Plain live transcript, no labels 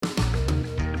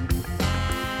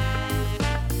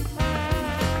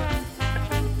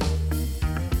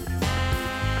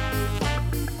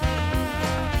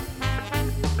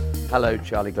Hello,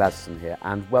 Charlie Gladstone here,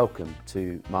 and welcome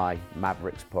to my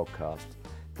Mavericks podcast.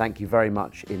 Thank you very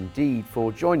much indeed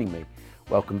for joining me.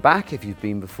 Welcome back if you've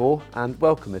been before, and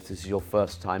welcome if this is your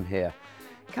first time here.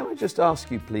 Can I just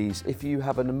ask you, please, if you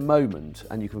have a moment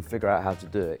and you can figure out how to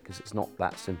do it, because it's not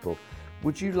that simple,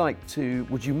 would you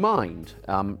mind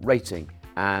rating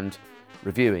and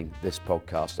reviewing this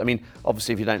podcast? I mean,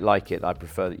 obviously, if you don't like it, I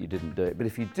prefer that you didn't do it, but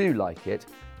if you do like it,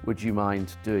 would you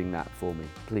mind doing that for me,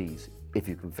 please? If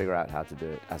you can figure out how to do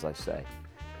it, as I say.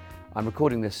 I'm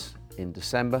recording this in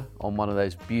December on one of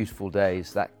those beautiful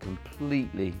days that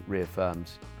completely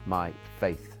reaffirms my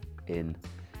faith in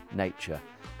nature.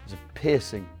 There's a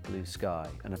piercing blue sky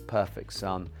and a perfect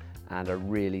sun and a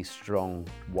really strong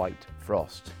white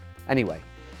frost. Anyway,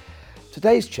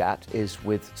 today's chat is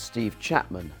with Steve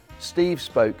Chapman. Steve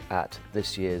spoke at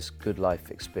this year's Good Life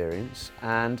Experience,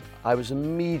 and I was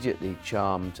immediately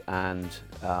charmed and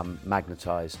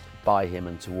magnetised by him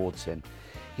and towards him.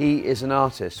 He is an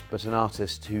artist, but an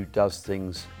artist who does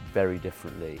things very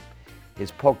differently.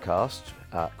 His podcast,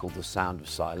 called The Sound of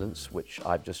Silence, which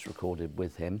I've just recorded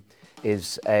with him,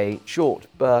 is a short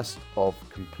burst of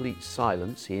complete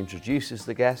silence. He introduces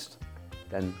the guest,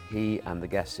 then he and the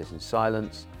guest sit in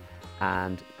silence,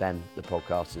 and then the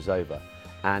podcast is over.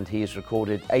 And he has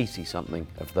recorded 80-something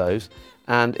of those,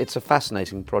 and it's a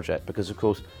fascinating project because, of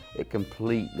course, it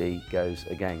completely goes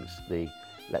against the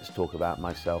let's talk about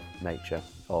myself nature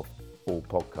of all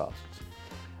podcasts,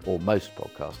 or most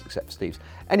podcasts except Steve's.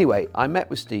 Anyway, I met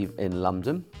with Steve in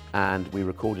London and we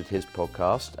recorded his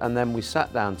podcast, and then we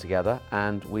sat down together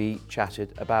and we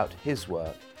chatted about his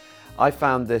work. I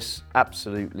found this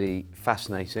absolutely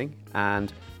fascinating,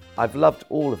 and I've loved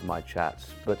all of my chats,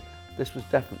 but this was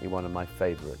definitely one of my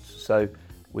favourites. So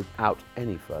without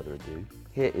any further ado,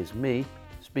 here is me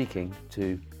speaking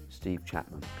to Steve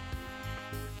Chapman.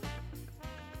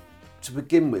 To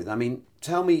begin with, I mean,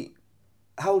 tell me,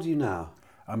 how old are you now?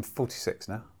 I'm 46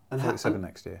 now, and 47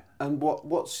 next year. And what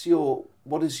are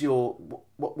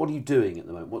you doing at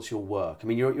the moment? What's your work? I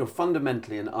mean, you're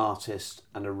fundamentally an artist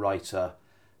and a writer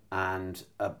and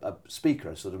a speaker,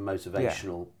 a sort of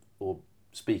motivational or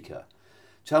speaker.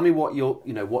 Tell me what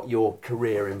your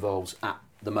career involves at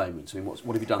the moment. I mean, what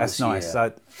have you done this year? That's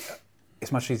nice.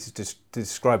 It's much easier to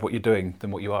describe what you're doing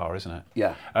than what you are, isn't it?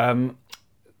 Yeah.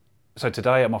 So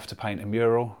today I'm off to paint a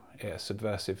mural at a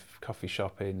subversive coffee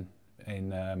shop in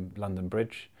London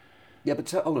Bridge. Yeah, but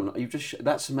hold on.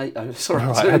 That's amazing. I'm sorry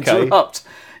to interrupt.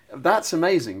 That's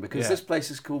amazing because this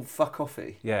place is called Fuck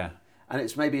Coffee. Yeah. And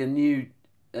it's maybe a new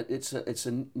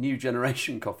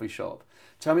generation coffee shop.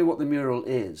 Tell me what the mural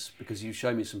is, because you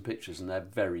showed me some pictures and they're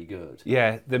very good.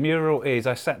 Yeah, the mural is,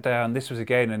 I sat down, this was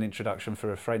again an introduction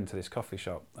for a friend to this coffee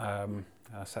shop. I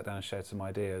sat down and shared some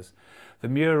ideas. The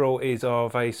mural is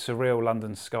of a surreal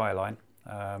London skyline,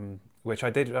 which I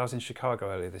did. I was in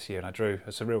Chicago earlier this year and I drew a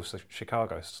surreal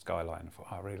Chicago skyline. I thought,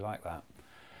 I really like that.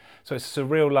 So it's a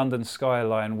surreal London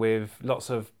skyline with lots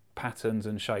of patterns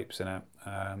and shapes in it,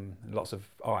 lots of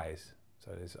eyes. So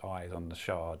there's eyes on the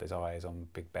Shard, there's eyes on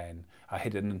Big Ben. I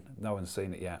hidden, no one's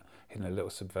seen it yet, hidden a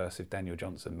little subversive Daniel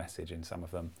Johnson message in some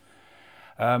of them.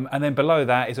 And then below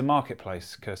that is a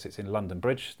marketplace, because it's in London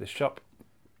Bridge, this shop.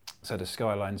 So the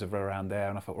skylines are around there,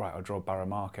 and I thought, right, I'll draw Borough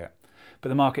Market. But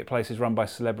the marketplace is run by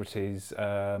celebrities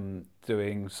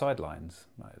doing sidelines,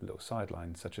 like little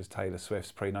sidelines, such as Taylor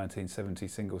Swift's pre-1970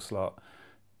 single slot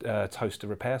toaster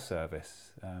repair service,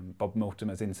 Bob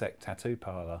Mortimer's insect tattoo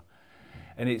parlour.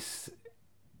 And it's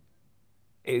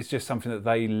just something that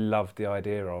they loved the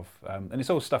idea of. And it's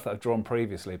all stuff that I've drawn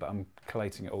previously, but I'm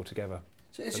collating it all together.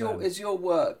 So is your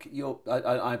work,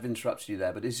 I've interrupted you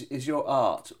there, but is your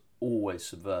art always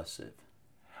subversive?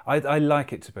 I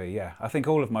like it to be, yeah. I think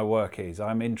all of my work is.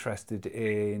 I'm interested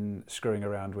in screwing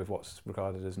around with what's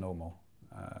regarded as normal.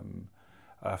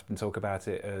 I often talk about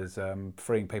it as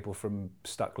freeing people from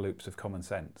stuck loops of common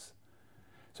sense.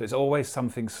 So it's always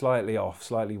something slightly off,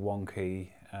 slightly wonky,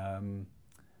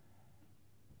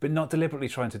 but not deliberately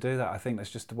trying to do that. I think that's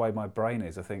just the way my brain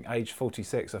is. I think age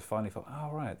 46, I finally thought,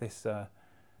 oh right, this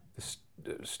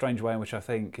strange way in which I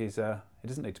think is it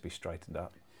doesn't need to be straightened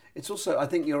up. It's also, I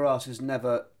think your art is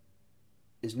never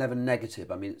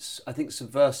negative. I mean, I think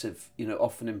subversive,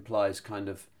 often implies kind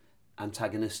of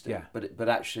antagonistic. Yeah. But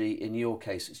actually, in your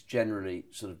case, it's generally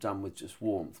sort of done with just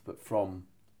warmth, but from,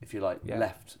 if you like,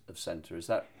 left of centre. Is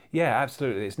that? Yeah,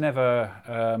 absolutely. It's never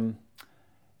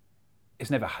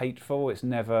hateful. It's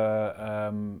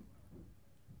never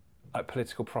like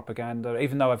political propaganda.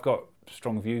 Even though I've got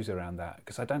strong views around that,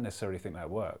 because I don't necessarily think that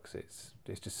works. It's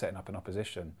just setting up an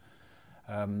opposition.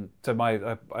 So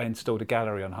I installed a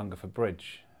gallery on Hungerford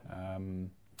Bridge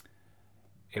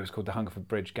it was called the Hungerford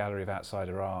Bridge Gallery of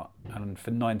Outsider Art, and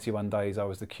for 91 days I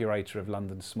was the curator of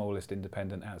London's smallest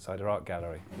independent outsider art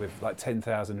gallery, with like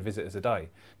 10,000 visitors a day,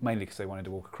 mainly because they wanted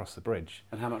to walk across the bridge.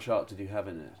 And how much art did you have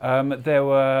in it? There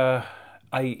were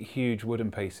 8 huge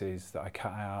wooden pieces that I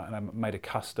cut out, and I made a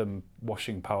custom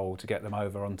washing pole to get them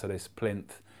over onto this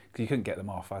plinth, because you couldn't get them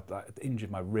off. I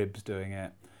injured my ribs doing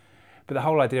it. But the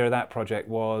whole idea of that project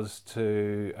was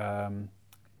to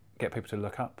get people to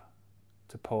look up,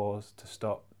 to pause, to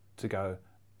stop, to go,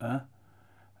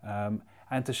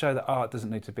 and to show that art doesn't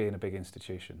need to be in a big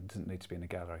institution, it doesn't need to be in a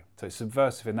gallery. So it's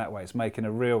subversive in that way. It's making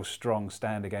a real strong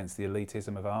stand against the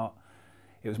elitism of art.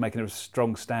 It was making a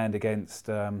strong stand against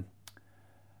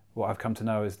what I've come to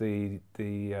know as the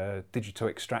digital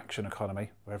extraction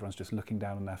economy, where everyone's just looking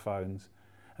down on their phones.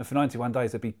 And for 91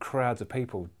 days, there'd be crowds of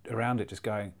people around it just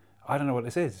going, I don't know what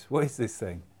this is. What is this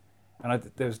thing? And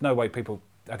there was no way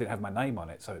I didn't have my name on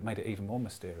it, so it made it even more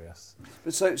mysterious.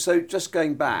 But so just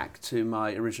going back to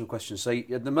my original question, so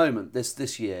at the moment,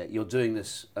 this year, you're doing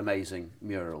this amazing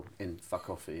mural in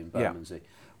Fuck-Offie in Bermondsey. Yeah.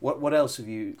 What else are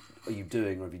you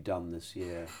doing or have you done this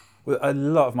year? Well, a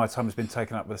lot of my time has been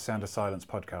taken up with the Sound of Silence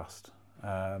podcast,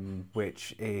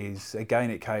 which is,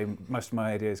 again, most of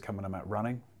my ideas come when I'm out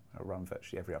running. I run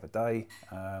virtually every other day.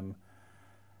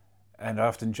 And I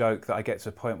often joke that I get to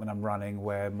a point when I'm running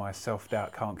where my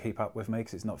self-doubt can't keep up with me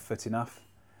because it's not fit enough.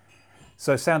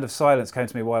 So Sound of Silence came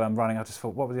to me while I'm running. I just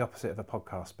thought, what would the opposite of a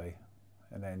podcast be?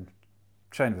 And then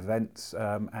chain of events,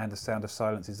 and the Sound of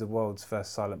Silence is the world's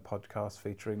first silent podcast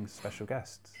featuring special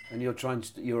guests. And you're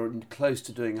close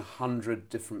to doing 100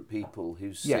 different people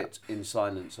who sit in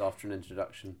silence after an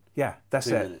introduction. Yeah, that's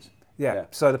 2 it. minutes. Yeah.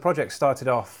 So the project started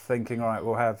off thinking, all right,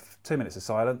 we'll have 2 minutes of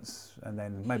silence and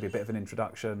then maybe a bit of an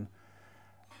introduction.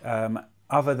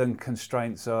 Other than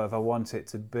constraints of I want it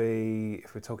to be,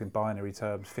 if we're talking binary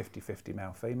terms, 50-50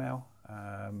 male-female,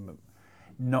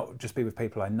 not just be with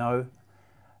people I know.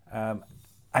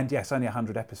 And yes, only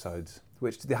 100 episodes,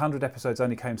 which the 100 episodes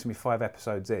only came to me 5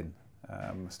 episodes in.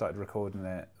 I started recording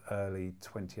it early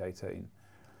 2018. And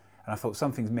I thought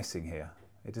something's missing here.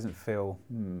 It doesn't feel,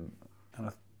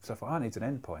 so I thought, it needs an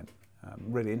end point.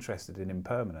 I'm really interested in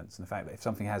impermanence and the fact that if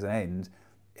something has an end,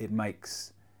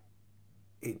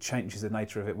 it changes the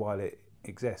nature of it while it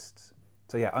exists.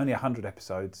 So yeah, only 100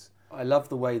 episodes. I love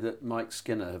the way that Mike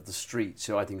Skinner of The Streets,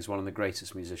 who I think is one of the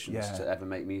greatest musicians to ever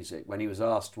make music, when he was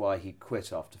asked why he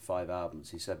quit after 5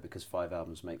 albums, he said because 5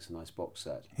 albums makes a nice box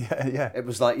set. Yeah. It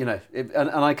was like, and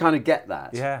I kind of get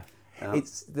that. Yeah. I'm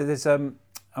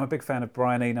a big fan of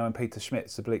Brian Eno and Peter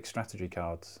Schmidt's oblique strategy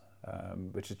cards,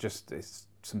 which is it's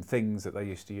some things that they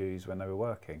used to use when they were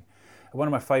working. And one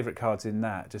of my favourite cards in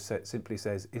that simply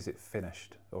says, is it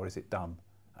finished or is it done?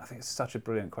 I think it's such a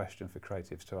brilliant question for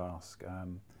creatives to ask.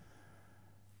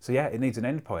 So yeah, it needs an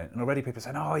end point. And already people are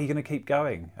saying, are you going to keep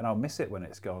going? And I'll miss it when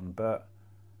it's gone, but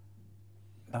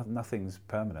nothing's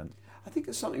permanent. I think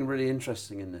there's something really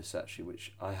interesting in this actually,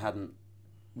 which I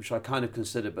kind of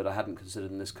considered, but I hadn't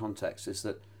considered in this context, is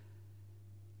that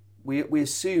we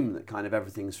assume that kind of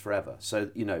everything's forever. So,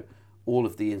 all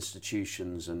of the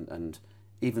institutions and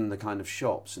even the kind of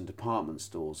shops and department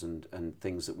stores and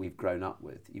things that we've grown up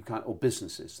with, or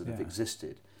businesses that have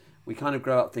existed, we kind of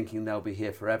grow up thinking they'll be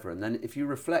here forever. And then if you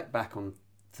reflect back on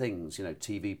things,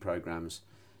 TV programs,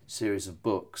 series of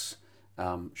books,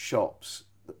 shops,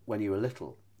 when you were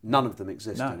little, none of them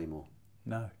exist anymore.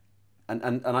 No.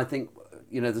 And I think,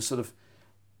 the sort of,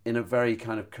 in a very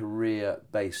kind of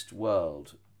career-based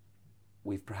world,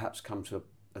 we've perhaps come to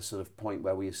a sort of point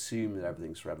where we assume that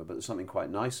everything's forever, but there's something quite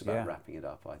nice about wrapping it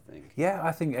up, I think. Yeah,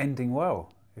 I think ending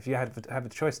well. If you have a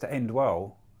choice to end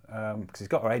well, because it's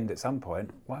got to end at some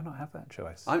point, why not have that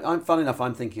choice? I'm funny enough,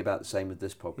 I'm thinking about the same with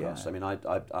this podcast. Yeah. I mean,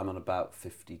 I'm on about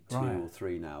 52 or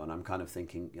 3 now, and I'm kind of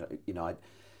thinking, I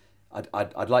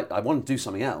want to do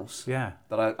something else. Yeah.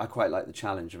 But I quite like the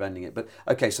challenge of ending it. But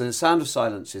okay, so the Sound of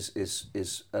Silence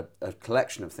is a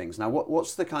collection of things. Now,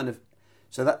 what's the kind of,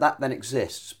 so that then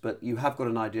exists, but you have got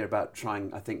an idea about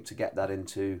trying, I think, to get that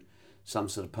into some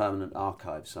sort of permanent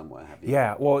archive somewhere, have you?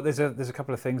 Yeah, well, there's a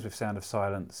couple of things with Sound of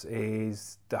Silence.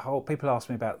 Is the whole, people ask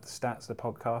me about the stats of the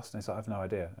podcast, and it's like, I have no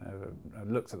idea. I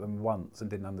looked at them once and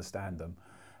didn't understand them.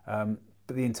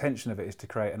 But the intention of it is to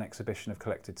create an exhibition of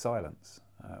collected silence,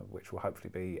 which will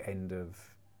hopefully be end of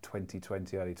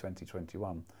 2020, early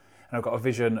 2021. And I've got a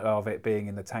vision of it being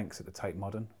in the tanks at the Tate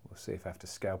Modern. We'll see if I have to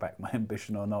scale back my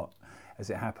ambition or not as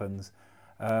it happens.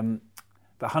 The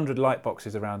 100 light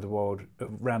boxes around the wall,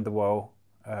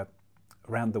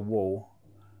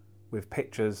 with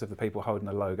pictures of the people holding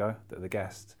the logo, that are the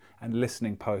guests, and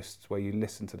listening posts where you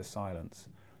listen to the silence.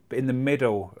 But in the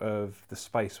middle of the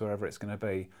space, wherever it's going to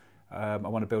be, I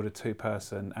want to build a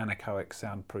 2-person anechoic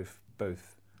soundproof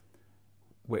booth,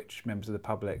 which members of the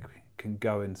public can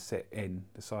go and sit in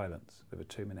the silence with a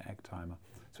 2-minute egg timer.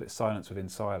 So it's silence within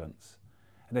silence.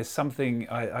 And there's something,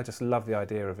 I just love the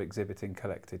idea of exhibiting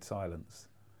collected silence.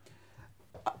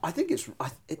 I think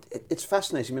it's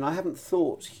fascinating. I mean, I haven't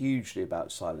thought hugely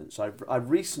about silence. I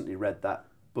recently read that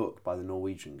book by the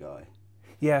Norwegian guy.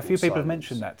 Yeah, a few people have Silence.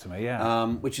 mentioned that to me, yeah.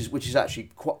 Which is actually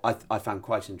I found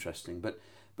quite interesting. But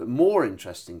more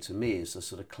interesting to me is the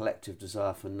sort of collective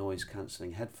desire for noise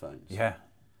cancelling headphones. Yeah.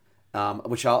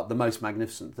 Which are the most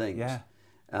magnificent things. Yeah.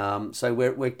 So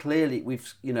we're clearly,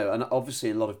 and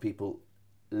obviously a lot of people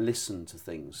listen to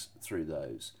things through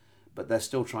those, but they're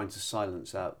still trying to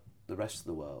silence out the rest of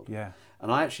the world. Yeah.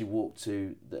 And I actually walked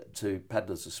to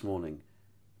Peddlers this morning,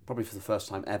 probably for the first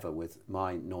time ever, with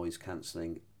my noise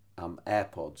cancelling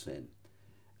AirPods in,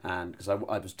 and because I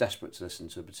was desperate to listen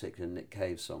to a particular Nick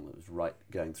Cave song that was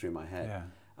going through my head. Yeah.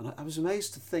 And I was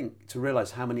amazed to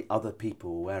realise how many other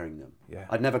people were wearing them. Yeah.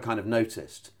 I'd never kind of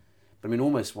noticed, but I mean,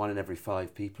 almost 1 in every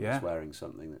 5 people Yeah. is wearing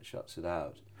something that shuts it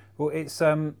out. Well, it's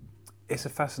a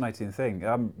fascinating thing.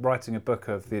 I'm writing a book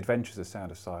of the adventures of Sound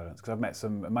of Silence because I've met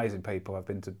some amazing people. I've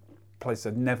been to places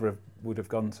I never would have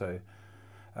gone to.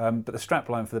 But the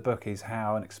strapline for the book is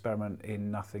how an experiment in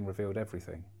nothing revealed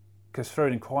everything. Because through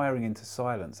inquiring into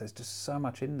silence, there's just so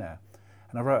much in there.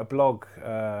 And I wrote a blog,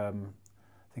 I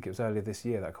think it was earlier this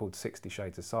year, that I called 60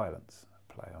 Shades of Silence,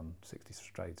 a play on 60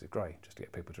 Shades of Grey, just to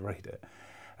get people to read it.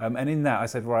 And in that I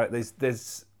said, right,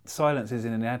 there's silence is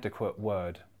an inadequate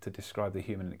word to describe the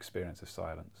human experience of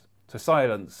silence. So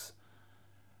silence,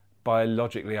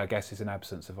 biologically, I guess, is an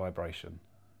absence of vibration.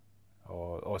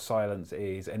 Or silence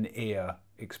is an ear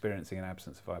experiencing an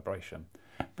absence of vibration.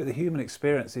 But the human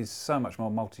experience is so much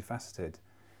more multifaceted.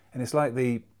 And it's like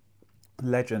the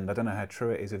legend, I don't know how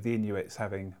true it is, of the Inuits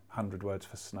having 100 words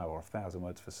for snow or 1,000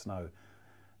 words for snow.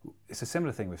 It's a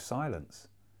similar thing with silence.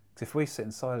 Because if we sit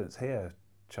in silence here,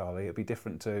 Charlie, it'd be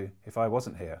different to if I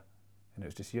wasn't here and it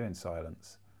was just you in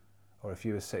silence. Or if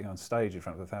you were sitting on stage in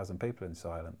front of 1,000 people in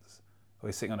silence. Or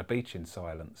you're sitting on a beach in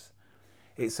silence.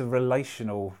 It's a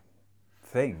relational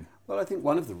thing. Well, I think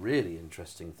one of the really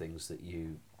interesting things that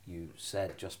you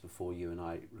said just before you and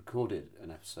I recorded an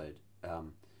episode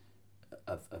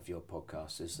of your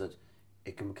podcast is that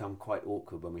it can become quite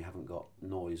awkward when we haven't got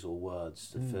noise or words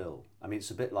to fill. I mean,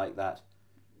 it's a bit like that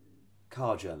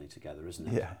car journey together, isn't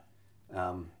it?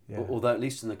 Yeah. Although at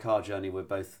least in the car journey we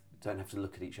both don't have to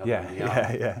look at each other Yeah, in the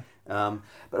eye. yeah.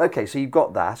 But okay, so you've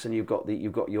got that, and you've got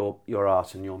your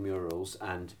art and your murals,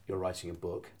 and you're writing a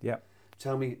book. Yeah.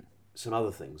 Tell me some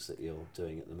other things that you're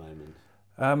doing at the moment.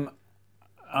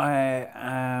 I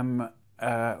am.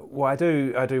 I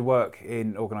do work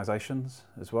in organisations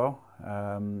as well,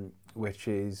 which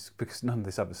is because none of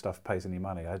this other stuff pays any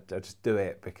money. I just do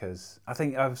it because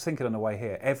I was thinking on the way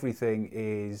here. Everything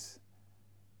is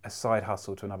a side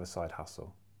hustle to another side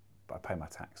hustle, but I pay my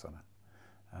tax on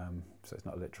it, so it's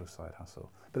not a literal side hustle.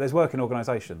 But there's work in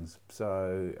organisations,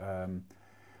 so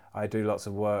I do lots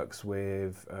of works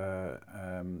with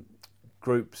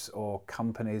groups or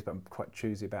companies, but I'm quite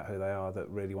choosy about who they are, that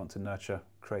really want to nurture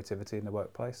creativity in the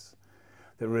workplace,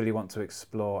 that really want to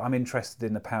explore. I'm interested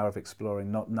in the power of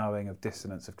exploring not knowing, of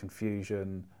dissonance, of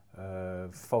confusion,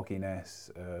 of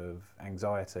fogginess, of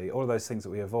anxiety. All of those things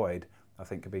that we avoid, I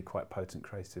think, can be quite potent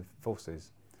creative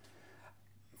forces.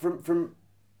 From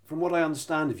what I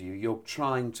understand of you, you're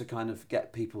trying to kind of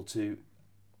get people to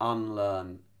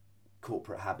unlearn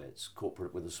corporate habits,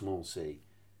 corporate with a small c,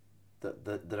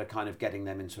 that are kind of getting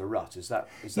them into a rut. Is that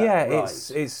yeah, right?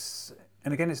 it's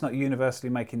and again, it's not universally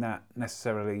making that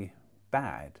necessarily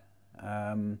bad,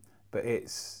 but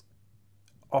it's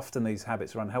often these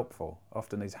habits are unhelpful.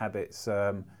 Often these habits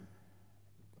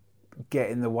get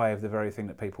in the way of the very thing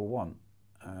that people want.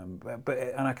 And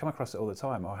I come across it all the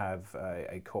time. I'll have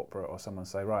a corporate or someone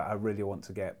say, right, I really want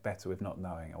to get better with not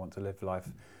knowing. I want to live life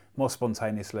more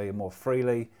spontaneously and more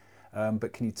freely.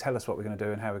 But can you tell us what we're going to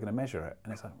do and how we're going to measure it?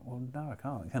 And it's like, well, no, I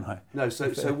can't. Can I? No.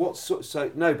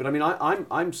 But I mean,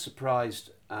 I'm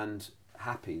surprised and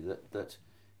happy that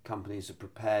companies are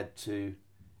prepared to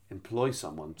employ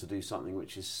someone to do something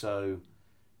which is so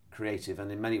creative and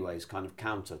in many ways kind of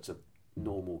counter to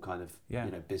normal kind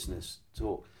of business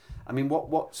talk. I mean,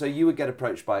 what? So you would get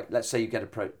approached by, let's say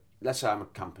I'm a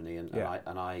company and I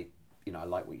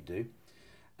like what you do,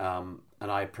 and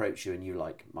I approach you and you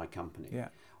like my company. Yeah.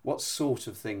 What sort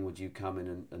of thing would you come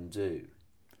in and do?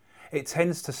 It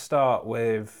tends to start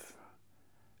with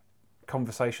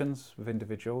conversations with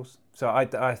individuals. So I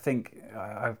don't think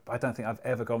I've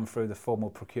ever gone through the formal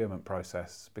procurement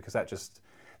process, because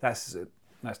that's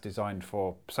That's designed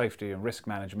for safety and risk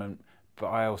management, but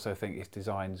I also think it's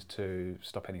designed to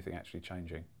stop anything actually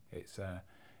changing. It's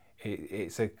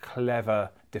a clever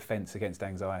defence against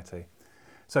anxiety.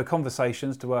 So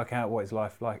conversations to work out what is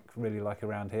life really like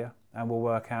around here, and we'll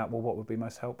work out what would be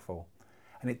most helpful.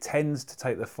 And it tends to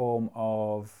take the form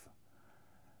of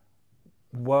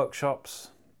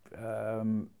workshops,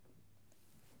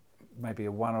 maybe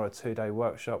a 1 or a 2 day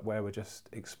workshop where we're just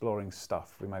exploring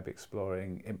stuff. We may be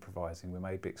exploring improvising, we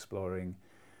may be exploring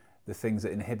the things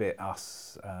that inhibit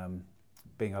us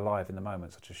being alive in the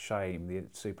moment, such as shame, the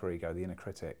superego, the inner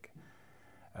critic.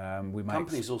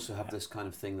 Companies also have this kind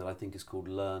of thing that I think is called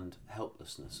learned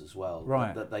helplessness as well,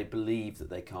 right. that they believe that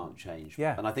they can't change.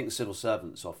 Yeah. And I think civil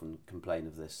servants often complain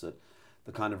of this, that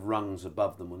the kind of rungs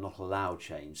above them will not allow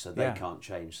change, so they can't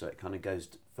change, so it kind of goes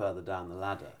further down the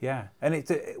ladder. Yeah, and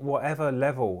it's whatever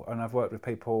level, and I've worked with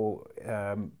people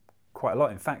quite a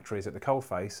lot in factories at the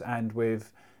coalface and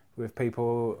with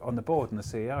people on the board and the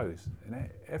CEOs. And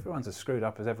everyone's as screwed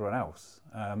up as everyone else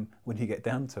when you get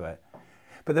down to it.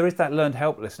 But there is that learned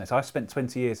helplessness. I spent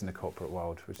 20 years in the corporate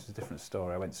world, which is a different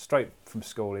story. I went straight from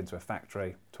school into a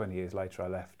factory. 20 years later I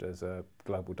left as a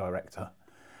global director.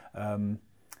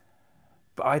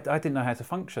 But I didn't know how to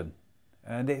function.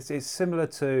 And it's similar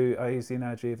to, I use the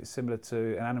analogy of it's similar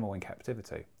to an animal in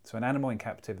captivity. So an animal in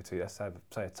captivity, let's say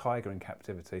a tiger in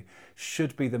captivity,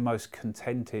 should be the most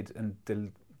contented and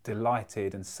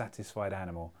delighted and satisfied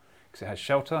animal. Because it has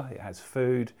shelter, it has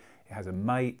food, it has a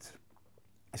mate,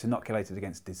 it's inoculated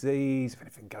against disease, if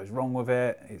anything goes wrong with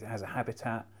it, it has a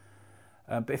habitat.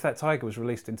 But if that tiger was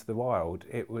released into the wild,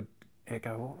 it'd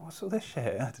go, well, what's all this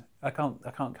shit? I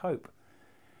can't cope.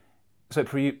 So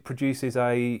it produces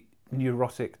a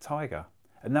neurotic tiger.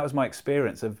 And that was my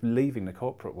experience of leaving the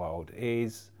corporate world,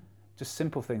 is just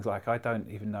simple things like I don't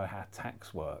even know how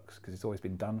tax works because it's always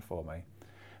been done for me.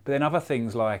 But then other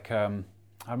things like, I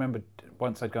remember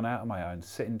once I'd gone out on my own,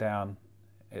 sitting down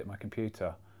at my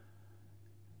computer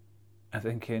and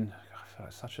thinking, I feel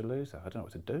like such a loser, I don't know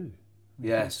what to do.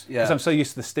 Yes, yeah. Because I'm so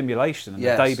used to the stimulation and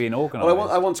the day being organised. Well,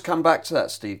 I want to come back to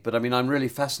that, Steve, but I mean, I'm really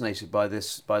fascinated by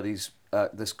this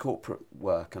corporate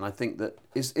work, and I think that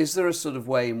is there a sort of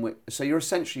way in which, so you're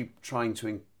essentially trying to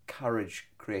encourage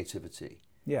creativity.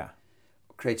 Yeah.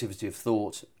 Creativity of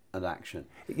thought and action.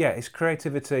 Yeah, it's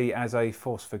creativity as a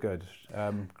force for good.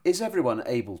 Is everyone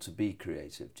able to be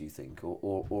creative, do you think?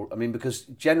 Or I mean, because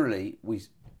generally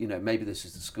maybe this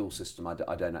is the school system, I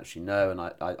don't actually know, and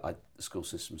the school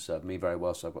system served me very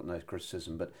well, so I've got no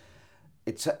criticism, but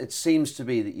it seems to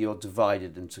be that you're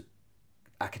divided into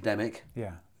academic,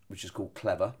 which is called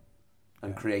clever,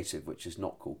 and creative, which is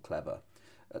not called clever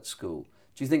at school.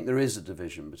 Do you think there is a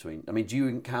division between, I mean, do you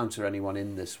encounter anyone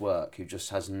in this work who just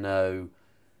has no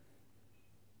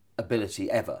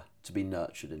ability ever to be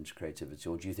nurtured into creativity,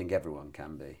 or do you think everyone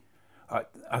can be?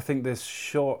 I think the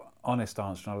short, honest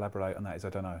answer, and I'll elaborate on that, is I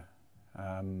don't know.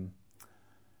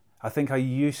 I think I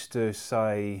used to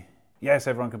say, yes,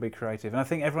 everyone can be creative, and I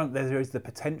think there is the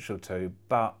potential to,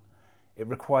 but it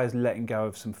requires letting go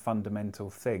of some fundamental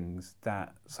things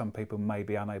that some people may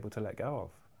be unable to let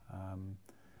go of.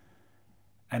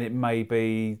 And it may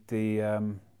be the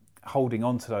holding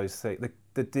on to those things,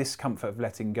 the discomfort of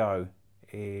letting go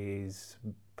is,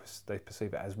 they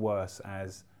perceive it as worse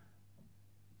as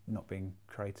not being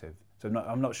creative. So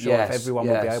I'm not sure if everyone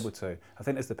will be able to. I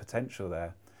think there's the potential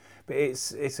there. But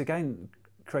it's again,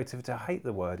 creativity, I hate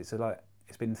the word, it's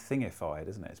been thingified,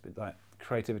 isn't it? It's been like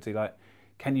creativity, like,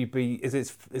 can you be, is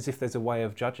it as if there's a way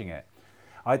of judging it?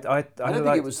 I don't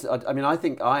think it was, I mean, I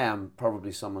think I am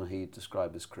probably someone he'd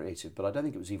describe as creative, but I don't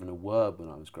think it was even a word when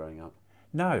I was growing up.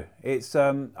 No, it's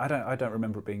I don't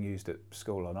remember it being used at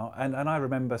school or not, and I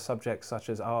remember subjects such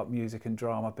as art, music, and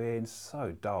drama being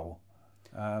so dull.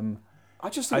 I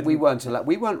just think we weren't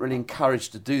really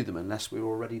encouraged to do them unless we were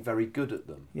already very good at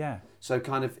them. Yeah. So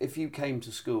kind of, if you came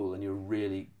to school and you're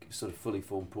really sort of fully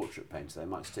formed portrait painter, they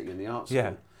might stick you in the art school.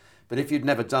 Yeah. But if you'd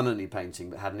never done any painting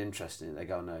but had an interest in it, they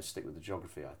go, no, stick with the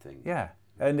geography, I think. Yeah,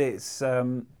 and it's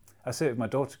I see it with my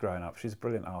daughter growing up. She's a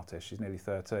brilliant artist. She's nearly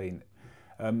 13.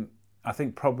 I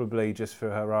think probably just for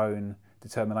her own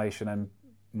determination and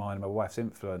mine and my wife's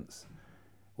influence,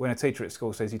 when a teacher at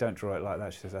school says, you don't draw it like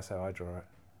that, she says, that's how I draw it.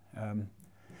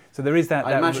 So there is that.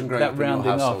 I imagine growing up in your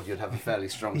household, you'd have a fairly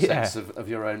strong sense of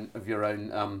your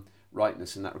own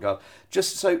rightness in that regard.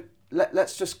 Just so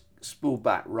let's just spool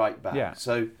right back. Yeah.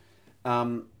 So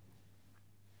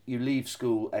you leave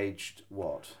school aged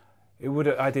what?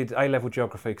 I did A-level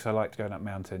geography because I liked going up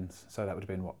mountains. So that would have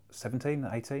been what, 17,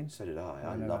 18? So did I.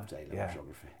 I loved A-level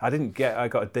geography. I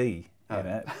got a D in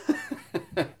it.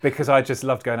 because I just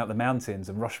loved going up the mountains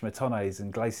and roches moutonnées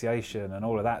and glaciation and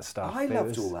all of that stuff. I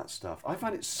loved all that stuff. I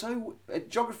find it so...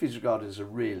 geography is regarded as a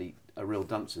real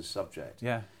dunce's subject.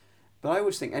 Yeah. But I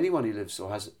always think anyone who lives or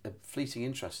has a fleeting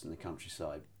interest in the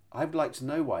countryside, I'd like to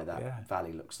know why that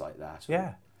valley looks like that.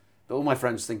 Yeah. But all my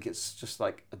friends think it's just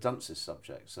like a dunce's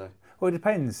subject. So. Well, it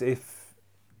depends if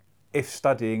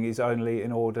studying is only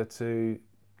in order to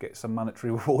get some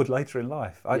monetary reward later in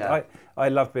life. I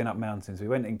love being up mountains. We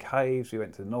went in caves. We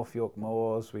went to the North York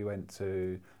Moors. We went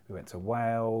to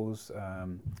Wales. We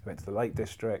went to the Lake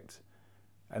District,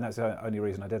 and that's the only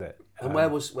reason I did it. And where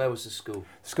was the school?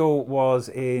 School was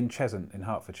in Cheshunt in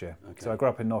Hertfordshire. Okay. So I grew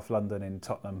up in North London in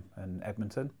Tottenham and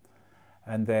Edmonton,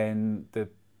 and then the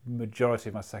majority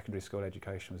of my secondary school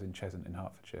education was in Cheshunt in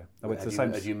Hertfordshire. I went to the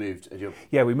same. Had you moved?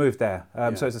 Yeah, we moved there.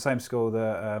 So it's the same school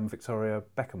that Victoria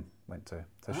Beckham went to.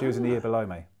 So she was in the year below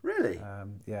me. Really?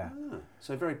 Yeah.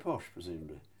 So very posh,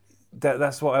 presumably.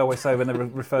 That's what I always say when they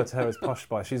refer to her as posh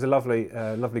spice. She's a lovely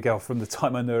girl from the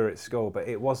time I knew her at school, but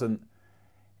it wasn't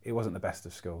the best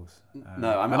of schools.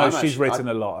 No, I know she's written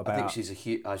a lot about. I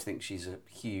think she's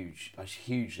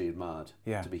hugely admired.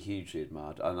 Yeah. To be hugely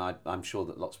admired, and I'm sure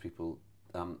that lots of people,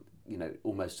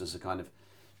 almost as a kind of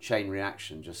chain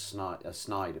reaction, just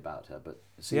snide about her. But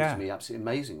it seems to me absolutely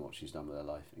amazing what she's done with her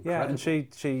life. Incredible. Yeah, and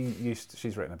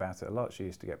she's written about it a lot. She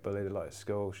used to get bullied a lot at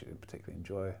school. She didn't particularly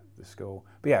enjoy the school.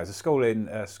 But yeah, it was a school in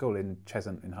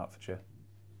Cheshunt in Hertfordshire.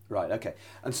 Right. Okay.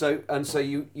 And so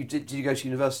you did you go to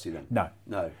university then?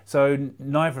 No. So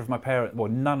neither of my parents,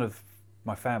 well, none of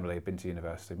my family had been to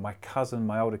university.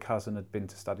 My older cousin had been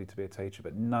to study to be a teacher,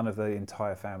 but none of the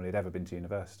entire family had ever been to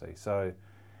university. So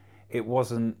it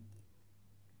wasn't.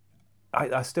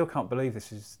 I still can't believe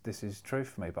this is true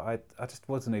for me, but I just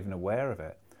wasn't even aware of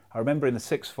it. I remember in the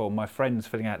sixth form, my friends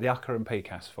filling out the Shrigley and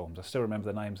Picasso forms. I still remember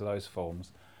the names of those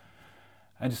forms,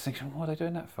 and just thinking, what are they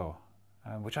doing that for?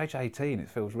 Which age 18, it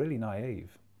feels really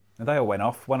naive. And they all went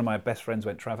off. One of my best friends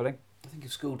went travelling. I think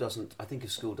if school doesn't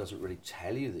really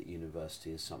tell you that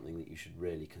university is something that you should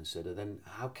really consider, then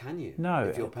how can you? No.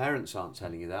 If your parents aren't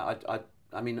telling you that,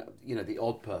 I mean, the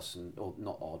odd person, or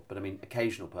not odd, but I mean,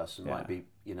 occasional person might be,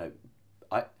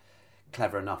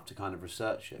 clever enough to kind of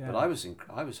research it. Yeah. But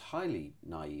I was highly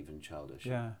naive and childish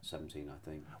at 17, I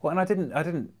think. Well, and I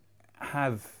didn't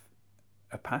have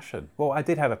a passion. Well, I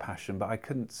did have a passion, but I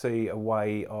couldn't see a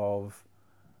way of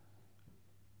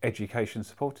education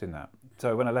supporting that.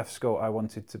 So when I left school, I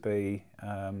wanted to be,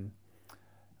 I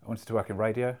wanted to work in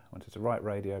radio. I wanted to write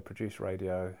radio, produce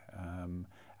radio,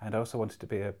 and I also wanted to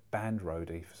be a band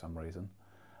roadie for some reason.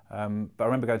 But I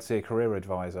remember going to see a career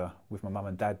advisor with my mum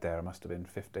and dad there. I must have been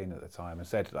 15 at the time, and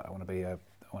said that I want to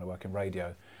work in radio.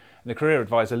 And the career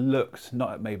advisor looked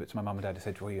not at me but to my mum and dad and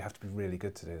said, "Well, you have to be really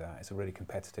good to do that. It's a really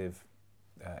competitive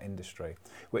industry,"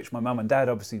 which my mum and dad,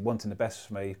 obviously wanting the best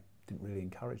for me, didn't really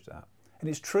encourage that. And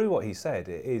it's true what he said.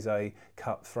 It is a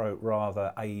cutthroat,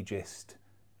 rather ageist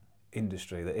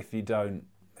industry that if you don't,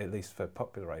 at least for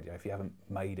popular radio, if you haven't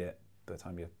made it by the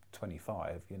time you're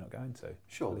 25, you're not going to.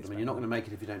 Sure, I mean, you're not going to make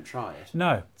it if you don't try it.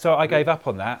 No, so I gave up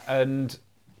on that, and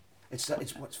it's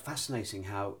what's fascinating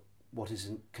how what is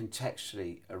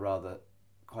contextually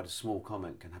quite a small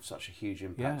comment can have such a huge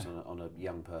impact on a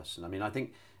young person. I mean, I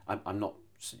think I'm not.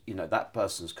 That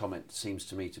person's comment seems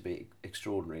to me to be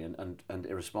extraordinary and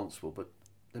irresponsible, but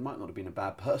they might not have been a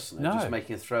bad person. They're just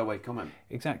making a throwaway comment.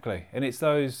 Exactly. And I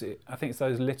think it's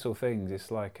those little things. It's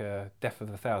like a death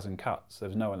of a thousand cuts. There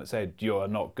was no one that said, "You're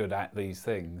not good at these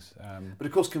things." But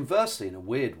of course, conversely, in a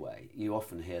weird way, you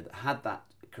often hear that had that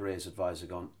careers advisor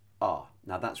gone,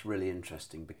 now that's really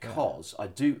interesting because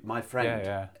my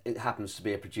friend, it happens to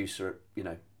be a producer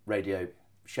at, Radio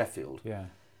Sheffield. Yeah.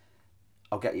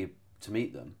 I'll get you to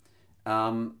meet them.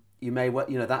 You may,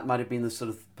 that might have been the sort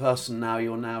of person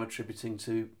you're now attributing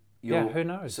to your who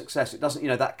knows? Success. It doesn't,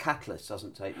 that catalyst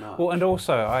doesn't take much. Well, and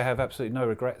also I have absolutely no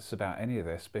regrets about any of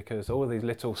this because all of these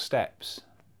little steps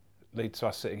lead to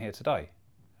us sitting here today.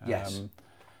 Yes.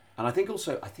 And I think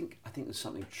also, I think there's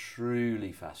something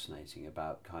truly fascinating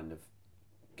about kind of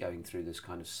going through this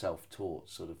kind of self-taught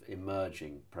sort of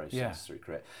emerging process through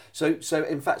career. So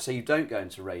in fact, you don't go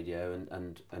into radio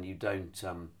and you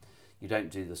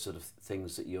don't do the sort of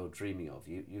things that you're dreaming of.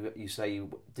 You say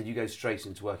did you go straight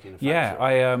into working in a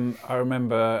factory? Yeah, I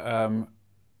remember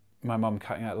my mum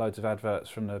cutting out loads of adverts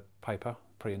from the paper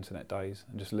pre-internet days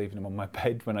and just leaving them on my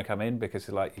bed when I come in because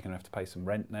you're going to have to pay some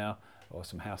rent now or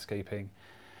some housekeeping.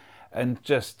 And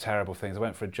just terrible things. I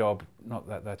went for a job, not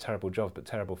that they're terrible jobs, but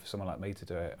terrible for someone like me to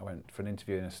do it. I went for an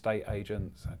interview in estate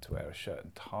agents. I had to wear a shirt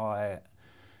and tie,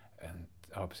 and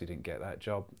I obviously didn't get that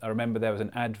job. I remember there was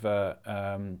an advert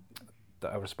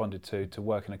that I responded to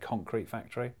work in a concrete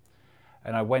factory.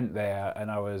 And I went there,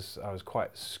 and I was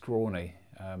quite scrawny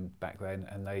back then,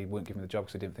 and they wouldn't give me the job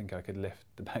because they didn't think I could lift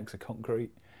the bags of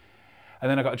concrete. And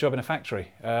then I got a job in a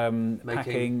factory,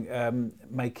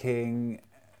 making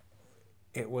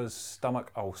it was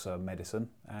stomach ulcer medicine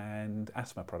and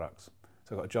asthma products.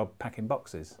 So I got a job packing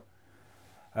boxes.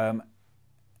 But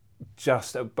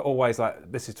always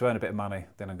like, this is to earn a bit of money,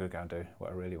 then I'm going to go and do what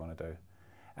I really want to do.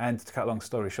 And to cut a long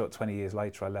story short, 20 years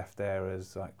later, I left there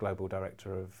as like global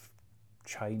director of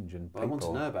change and people. I want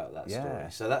to know about that story.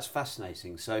 So that's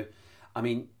fascinating. So, I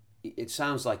mean, it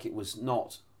sounds like it was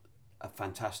not a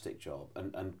fantastic job,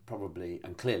 and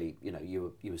clearly, you know,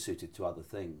 you were suited to other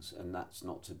things, and that's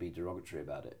not to be derogatory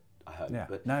about it, I hope. Yeah.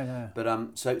 But, no.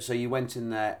 But so you went in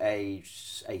there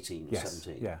age 18 or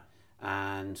 17. Yeah.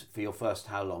 And for your first,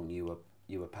 how long you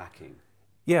were packing?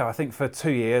 Yeah, I think for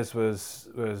 2 years was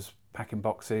packing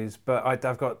boxes, but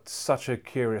I've got such a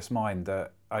curious mind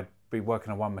that I'd be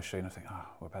working on one machine. I think,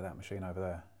 what about that machine over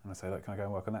there? And I say, look, can I go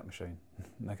and work on that machine?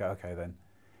 And they go, okay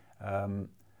then.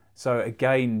 So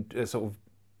again, sort of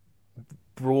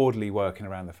broadly working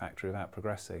around the factory without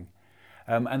progressing.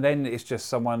 And then it's just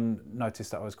someone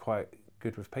noticed that I was quite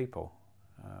good with people.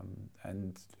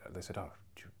 And they said, do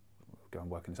you go and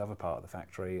work in this other part of the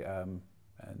factory and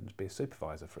be a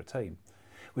supervisor for a team?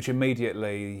 Which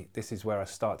immediately, this is where I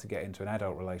start to get into an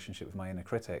adult relationship with my inner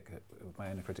critic.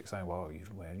 My inner critic saying, well,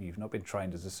 you've not been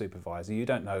trained as a supervisor. You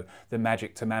don't know the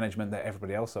magic to management that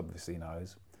everybody else obviously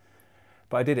knows.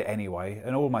 But I did it anyway,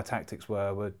 and all my tactics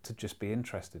were to just be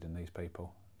interested in these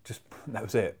people. That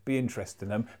was it. Be interested in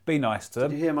them. Be nice to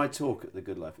them. Did you hear my talk at the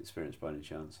Good Life Experience by any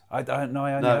chance? I don't know.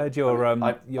 I only heard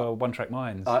your one-track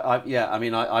minds.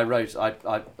 I wrote. I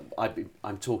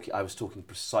was talking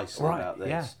precisely about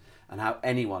this and how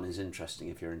anyone is interesting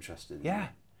if you're interested. Yeah,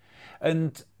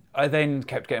 and I then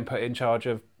kept getting put in charge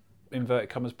of inverted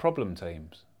commas problem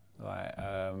teams.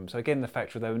 So again, the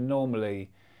factory, they were normally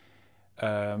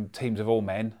teams of all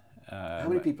men. How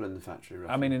many people in the factory,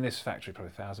 roughly? I mean, in this factory,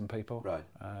 probably 1,000 people. Right.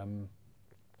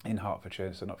 In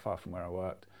Hertfordshire, so not far from where I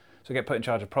worked. So I get put in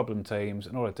charge of problem teams,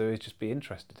 and all I do is just be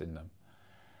interested in them.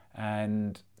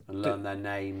 And learn their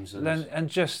names. And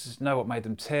just know what made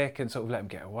them tick, and sort of let them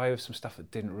get away with some stuff that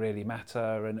didn't really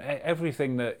matter, and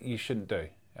everything that you shouldn't do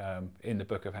in the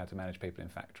book of how to manage people in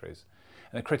factories.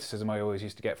 And the criticism I always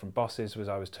used to get from bosses was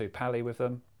I was too pally with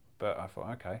them, but I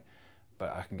thought, okay,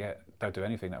 but they'll do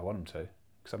anything that I want them to,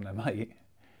 because I'm their mate.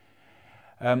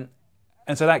 And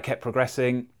so that kept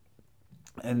progressing,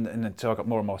 and until I got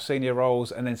more and more senior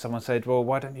roles. And then someone said, well,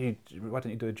 why don't you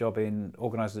do a job in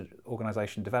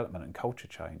organisation development and culture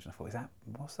change? And I thought,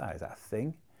 what's that? Is that a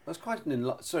thing? That's quite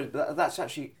that's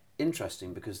actually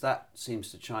interesting, because that seems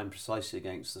to chime precisely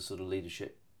against the sort of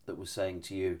leadership that was saying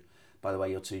to you, by the way,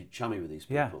 you're too chummy with these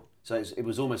people. Yeah. So it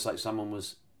was almost like someone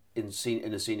was in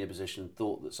a senior position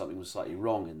thought that something was slightly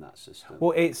wrong in that system.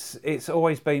 Well, it's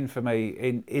always been for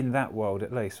me, in that world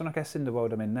at least, and I guess in the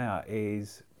world I'm in now,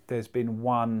 is there's been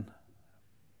one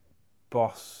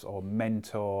boss or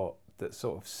mentor that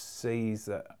sort of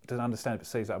doesn't understand it, but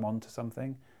sees that I'm onto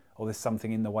something, or there's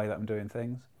something in the way that I'm doing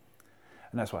things.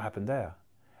 And that's what happened there.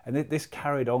 And this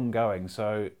carried on going,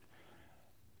 so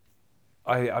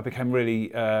I became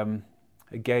really,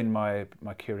 again, my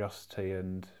curiosity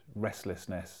and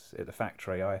restlessness at the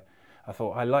factory. I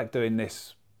thought I like doing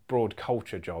this broad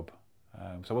culture job.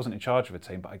 So I wasn't in charge of a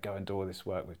team, but I'd go and do all this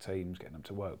work with teams, getting them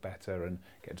to work better and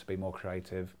getting to be more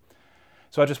creative.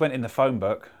 So I just went in the phone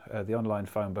book, the online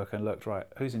phone book, and looked, right,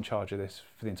 who's in charge of this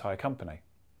for the entire company?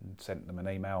 And sent them an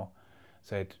email,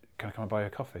 said, can I come and buy you a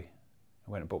coffee?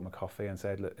 I went and bought them a coffee and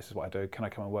said, look, this is what I do. Can I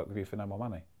come and work with you for no more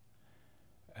money?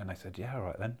 And they said, yeah, all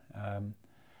right then.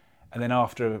 And then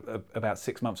after about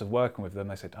 6 months of working with them,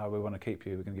 they said, we want to keep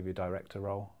you. We're going to give you a director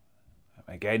role.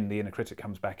 Again, the inner critic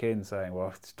comes back in saying,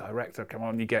 well, it's director, come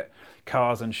on, you get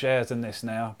cars and shares in this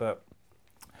now. But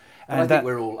I think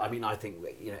we're all, I think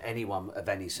anyone of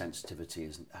any sensitivity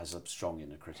has a strong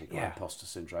inner critic or imposter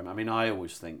syndrome. I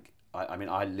always think,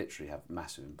 I literally have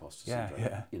massive imposter syndrome.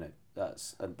 Yeah.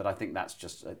 But I think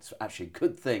it's actually a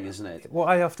good thing, isn't it? Well,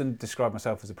 I often describe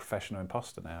myself as a professional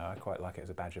imposter now. I quite like it as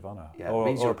a badge of honour. Yeah, or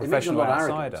a professional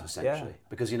outsider. Arrogant, essentially.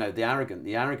 Because the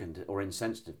arrogant or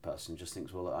insensitive person just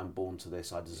thinks, well, I'm born to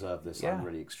this, I deserve this, I'm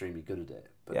really extremely good at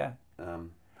it. But,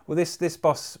 well, this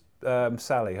boss,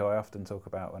 Sally, who I often talk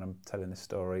about when I'm telling this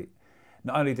story,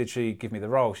 not only did she give me the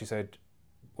role, she said,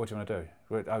 what do you want to do?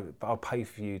 I'll pay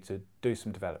for you to do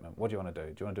some development. What do you want to do?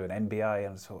 Do you want to do an MBA?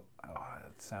 And I thought,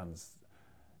 it sounds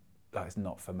like it's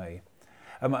not for me.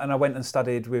 And I went and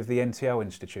studied with the NTL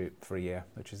Institute for a year,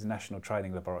 which is the National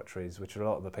Training Laboratories, which are a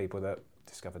lot of the people that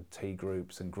discovered tea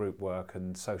groups and group work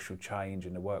and social change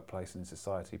in the workplace and in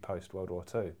society post World War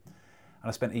II. And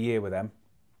I spent a year with them.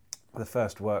 The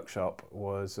first workshop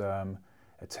was a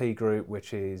tea group,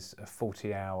 which is a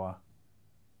 40-hour,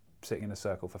 sitting in a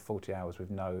circle for 40 hours with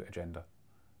no agenda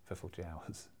for 40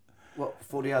 hours. What,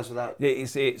 40 hours without?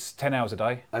 It's 10 hours a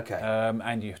day. Okay.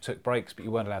 And you took breaks, but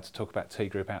you weren't allowed to talk about tea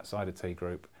group outside of tea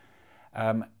group.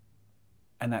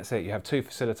 And that's it. You have two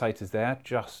facilitators there,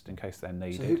 just in case they're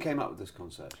needed. So who came up with this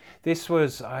concept? This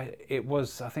was, I think it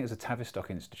was a Tavistock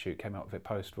Institute came up with it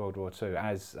post World War II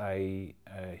as a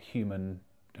human,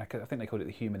 I think they called it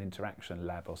the Human Interaction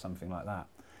Lab or something like that.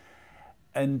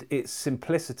 And its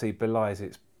simplicity belies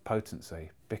its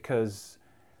potency, because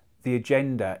the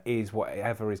agenda is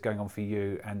whatever is going on for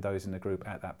you and those in the group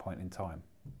at that point in time.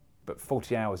 But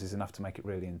 40 hours is enough to make it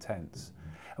really intense.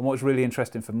 And what was really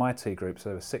interesting for my tea group, so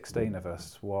there were 16 of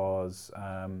us, was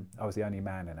I was the only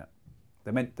man in it.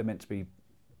 They're meant to be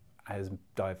as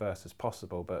diverse as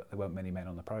possible, but there weren't many men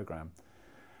on the programme.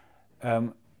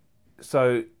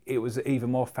 So it was even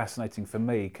more fascinating for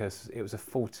me, because it was a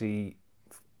 40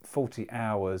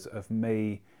 hours of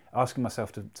me asking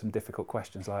myself some difficult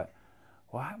questions like,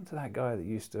 what happened to that guy that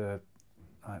used to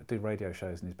do radio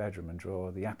shows in his bedroom and draw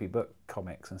the Appy Book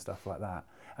comics and stuff like that?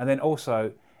 And then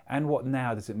also, and what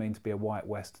now does it mean to be a white,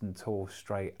 Western, tall,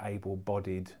 straight,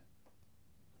 able-bodied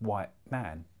white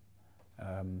man?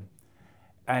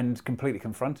 And completely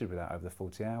confronted with that over the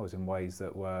 40 hours in ways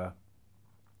that were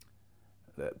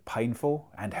painful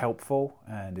and helpful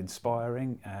and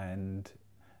inspiring and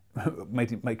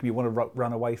make me want to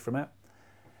run away from it.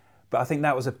 But I think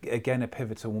that was again a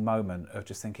pivotal moment of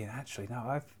just thinking, actually,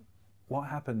 no, what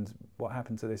happened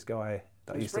to this guy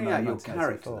that I used to know in 1984? It's bringing out your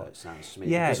character, though, it sounds to me.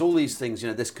 Yeah. Because all these things,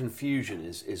 this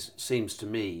confusion seems to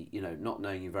me, not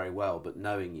knowing you very well, but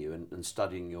knowing you and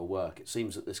studying your work, it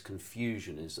seems that this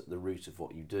confusion is at the root of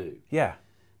what you do. Yeah.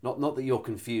 Not that you're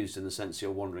confused in the sense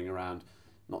you're wandering around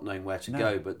not knowing where to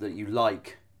go, but that you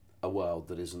like a world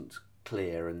that isn't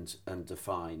clear and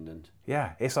defined. And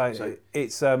yeah, it's like, I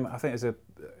think there's a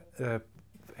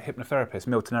hypnotherapist,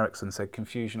 Milton Erickson, said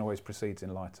confusion always precedes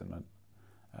enlightenment.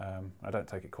 I don't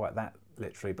take it quite that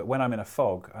literally, but when I'm in a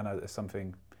fog, I know there's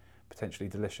something potentially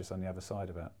delicious on the other side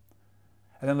of it.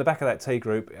 And then on the back of that tea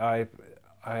group, I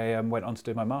went on to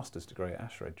do my master's degree at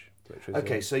Ashridge. Which was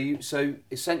okay, so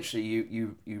essentially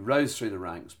you rose through the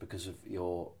ranks because of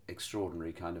your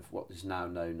extraordinary kind of what is now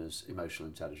known as emotional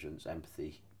intelligence,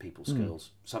 empathy, people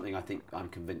skills. Something I think I'm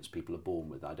convinced people are born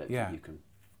with. I don't think you can.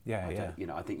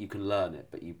 I think you can learn it,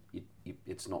 but you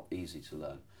it's not easy to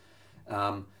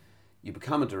learn. You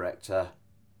become a director,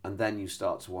 and then you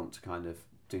start to want to kind of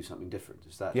do something different.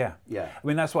 Is that? Yeah. Yeah. I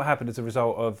mean, that's what happened as a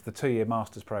result of the 2-year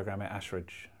master's programme at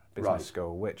Ashridge Business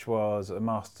School, which was a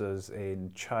master's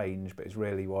in change, but it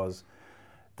really was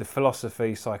the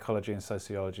philosophy, psychology and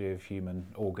sociology of human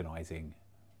organising,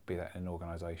 be that in an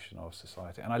organisation or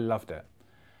society. And I loved it.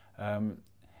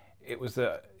 It was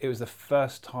the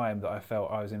first time that I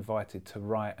felt I was invited to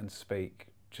write and speak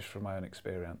just from my own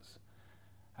experience.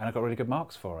 And I got really good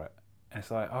marks for it. And it's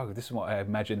like, oh, this is what I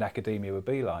imagined academia would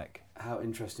be like. How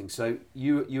interesting. So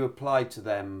you applied to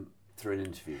them through an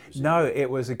interview? Presumably? No, it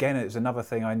was another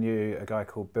thing. I knew a guy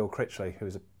called Bill Critchley, who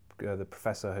was the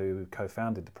professor who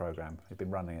co-founded the programme. He'd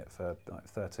been running it for like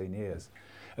 13 years.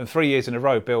 And 3 years in a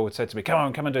row, Bill had said to me,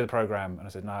 come and do the programme. And I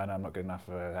said, no, I'm not good enough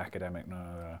for an academic,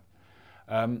 no.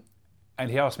 And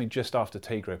he asked me just after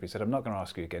tea group, he said, I'm not going to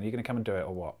ask you again, are you going to come and do it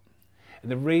or what? And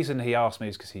the reason he asked me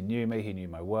is because he knew me, he knew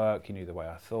my work, he knew the way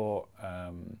I thought.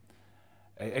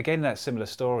 Again, that similar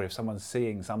story of someone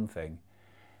seeing something.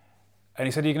 And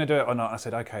he said, are you going to do it or not? And I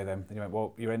said, okay then. And he went,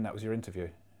 well, you're in, that was your interview.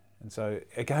 And so,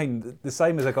 again, the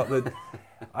same as I got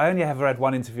I only ever had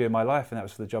one interview in my life, and that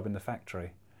was for the job in the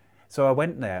factory. So I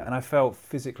went there, and I felt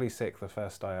physically sick the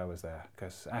first day I was there,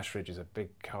 because Ashridge is a big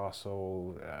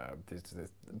castle.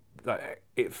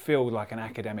 It felt like an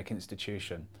academic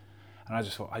institution. And I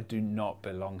just thought, I do not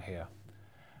belong here.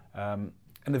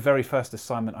 And the very first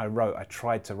assignment I wrote, I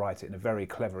tried to write it in a very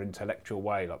clever intellectual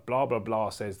way, like blah, blah, blah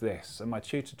says this. And my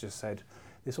tutor just said,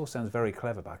 this all sounds very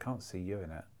clever, but I can't see you in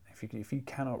it. If you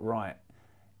cannot write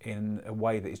in a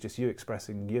way that is just you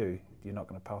expressing you, you're not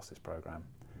going to pass this programme.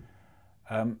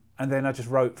 And then I just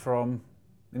wrote in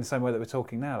the same way that we're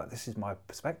talking now, like this is my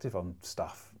perspective on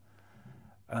stuff.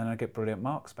 And then I get brilliant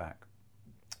marks back.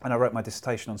 And I wrote my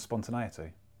dissertation on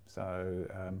spontaneity. So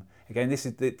again, this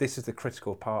is the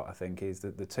critical part, I think, is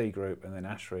the tea group and then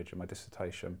Ashridge and my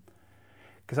dissertation.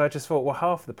 Because I just thought, well,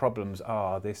 half the problems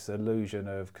are this illusion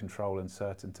of control and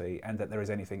certainty, and that there is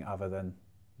anything other than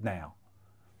now.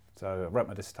 So I wrote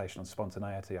my dissertation on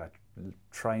spontaneity. I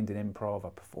trained in improv. I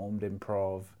performed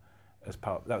improv as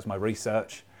part. That was my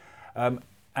research. And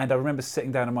I remember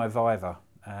sitting down in my viva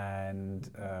and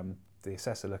the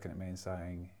assessor looking at me and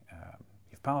saying,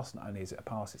 "You've passed. Not only is it a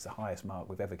pass, it's the highest mark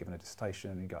we've ever given a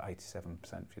dissertation, and you got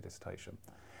 87% for your dissertation."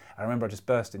 I remember I just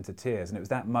burst into tears, and it was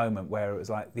that moment where it was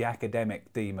like the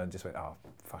academic demon just went, "Oh,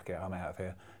 fuck it, I'm out of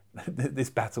here. This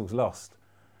battle's lost."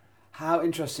 How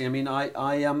interesting. I mean,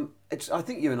 I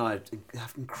think you and I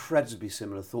have incredibly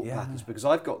similar thought patterns, because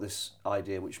I've got this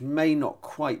idea which may not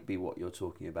quite be what you're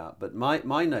talking about, but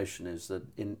my notion is that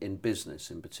in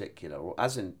business in particular, or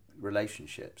as in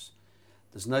relationships,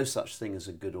 there's no such thing as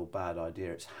a good or bad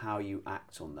idea. It's how you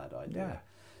act on that idea. Yeah.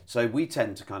 So we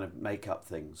tend to kind of make up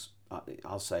things.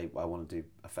 I'll say I want to do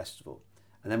a festival,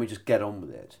 and then we just get on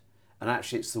with it. And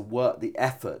actually it's the work, the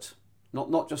effort,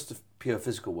 not just the pure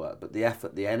physical work, but the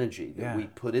effort, the energy that we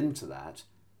put into that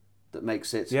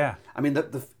makes it. Yeah. I mean,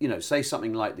 say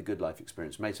something like the Good Life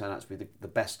experience may turn out to be the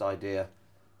best idea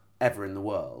ever in the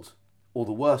world, or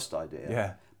the worst idea.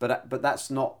 Yeah. But that's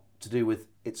not to do with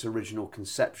its original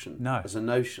conception as a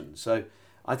notion. So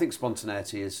I think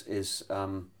spontaneity is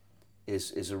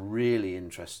a really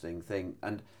interesting thing,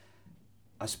 and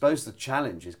I suppose the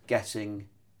challenge is getting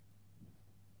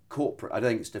corporate. I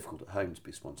don't think it's difficult at home to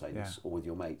be spontaneous or with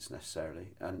your mates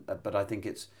necessarily, but I think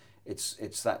it's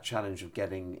that challenge of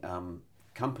getting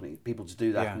people to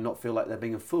do that and not feel like they're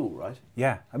being a fool, right?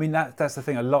 Yeah, I mean that's the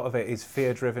thing. A lot of it is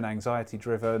fear-driven,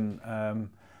 anxiety-driven.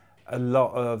 A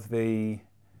lot of the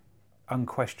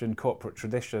unquestioned corporate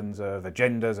traditions of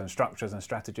agendas and structures and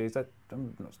strategies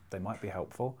they might be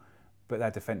helpful, but they're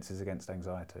defences against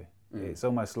anxiety. It's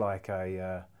almost like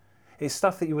it's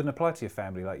stuff that you wouldn't apply to your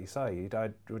family, like you say. You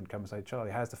wouldn't come and say, "Charlie,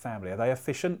 how's the family? Are they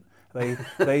efficient? Are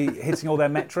they hitting all their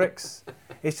metrics?"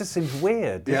 It just seems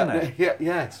weird, doesn't it? Yeah,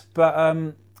 yes.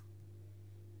 But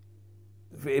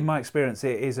in my experience,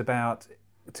 it is about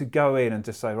to go in and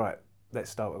just say, "Right,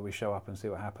 let's start where we show up and see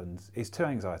what happens." It's too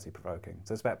anxiety provoking.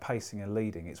 So it's about pacing and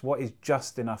leading. It's what is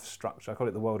just enough structure. I call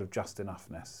it the world of just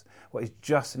enoughness. What is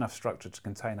just enough structure to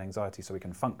contain anxiety so we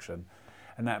can function.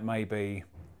 And that may be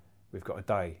we've got a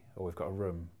day, or we've got a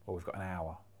room, or we've got an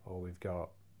hour, or we've got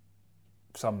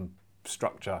some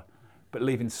structure, but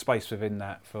leaving space within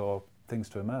that for things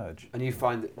to emerge. And you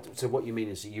find that, so what you mean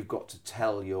is that you've got to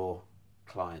tell your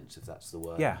clients, if that's the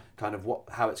word, kind of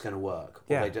how it's going to work,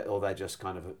 or they're just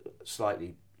kind of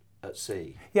slightly at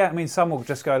sea. Yeah, I mean, some will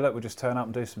just go, "Look, we'll just turn up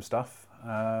and do some stuff,"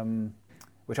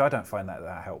 which I don't find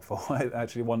that helpful. I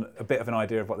actually want a bit of an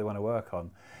idea of what they want to work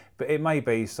on. But it may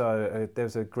be, so there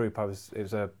was a group it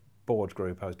was a board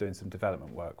group I was doing some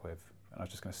development work with, and I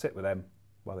was just going to sit with them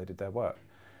while they did their work.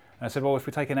 And I said, "Well, if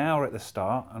we take an hour at the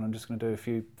start, and I'm just going to do a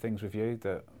few things with you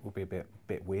that will be a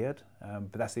bit weird,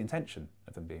 but that's the intention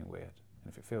of them being weird.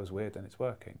 And if it feels weird, then it's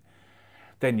working.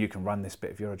 Then you can run this bit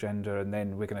of your agenda, and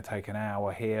then we're going to take an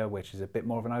hour here, which is a bit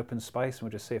more of an open space, and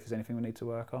we'll just see if there's anything we need to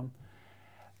work on."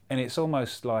 And it's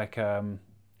almost like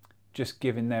just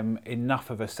giving them enough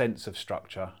of a sense of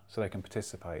structure so they can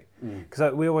participate.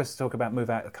 Because we always talk about move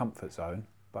out of the comfort zone,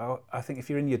 but I think if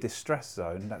you're in your distress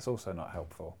zone, that's also not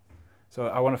helpful. So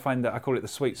I want to find that, I call it the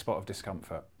sweet spot of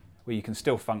discomfort, where you can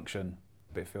still function,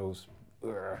 but it feels...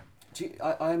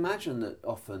 I imagine that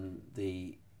often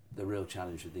the real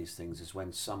challenge with these things is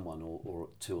when someone or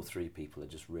two or three people are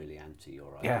just really anti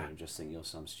your idea and just think you're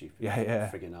some stupid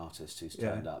frigging artist who's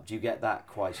turned up. Do you get that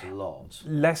quite a lot?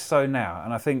 Less so now,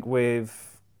 and I think the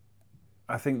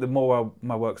more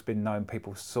my work's been known,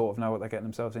 people sort of know what they're getting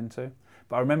themselves into.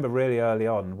 But I remember really early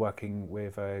on working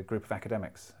with a group of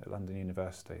academics at London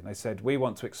University, and they said, "We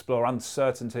want to explore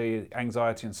uncertainty,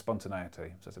 anxiety and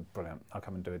spontaneity." So I said, "Brilliant, I'll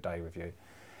come and do a day with you."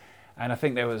 And I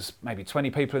think there was maybe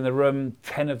 20 people in the room,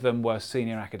 10 of them were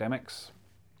senior academics.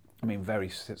 I mean, very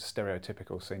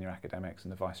stereotypical senior academics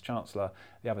and the Vice-Chancellor.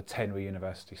 The other 10 were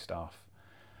university staff.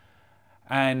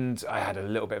 And I had a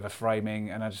little bit of a framing,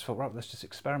 and I just thought, right, let's just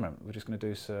experiment. We're just going to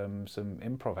do some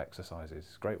improv exercises.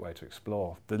 It's a great way to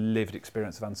explore the lived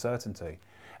experience of uncertainty.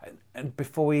 And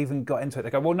before we even got into it, they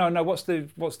go, "Well, no, what's the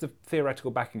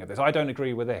theoretical backing of this? I don't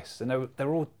agree with this." And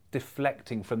they're all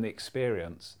deflecting from the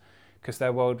experience, because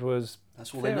their world was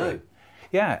that's all theory. They know.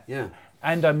 Yeah.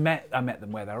 And I met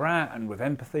them where they're at, and with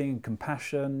empathy and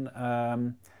compassion.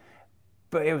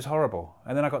 But it was horrible.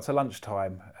 And then I got to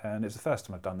lunchtime, and it was the first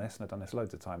time I've done this, and I've done this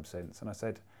loads of times since. And I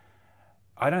said,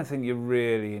 "I don't think you're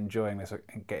really enjoying this or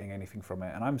getting anything from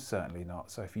it, and I'm certainly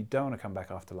not. So if you don't want to come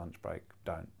back after lunch break,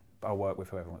 don't. I'll work with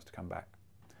whoever wants to come back."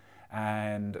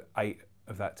 And 8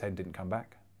 of that 10 didn't come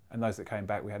back. And those that came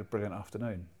back, we had a brilliant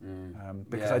afternoon.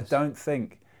 Because I don't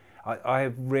think...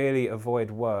 I really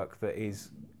avoid work that is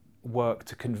work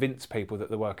to convince people that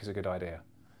the work is a good idea,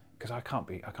 because I can't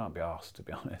be asked, to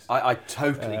be honest. I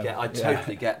totally get it. Yeah, I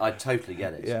totally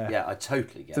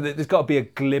get So there's got to be a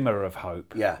glimmer of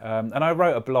hope. Yeah. And I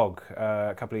wrote a blog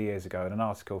a couple of years ago and an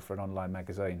article for an online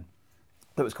magazine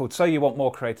that was called "So You Want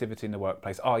More Creativity in the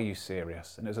Workplace? Are You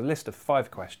Serious?" And it was a list of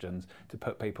 5 questions to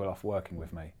put people off working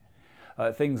with me.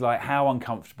 Things like, how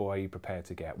uncomfortable are you prepared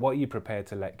to get? What are you prepared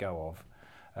to let go of?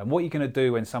 What are you going to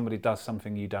do when somebody does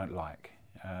something you don't like?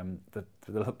 One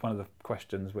of the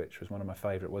questions, which was one of my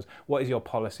favourite, was, what is your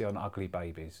policy on ugly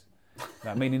babies?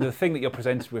 Meaning the thing that you're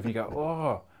presented with and you go,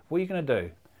 oh, what are you going to do?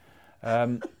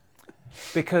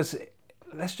 Because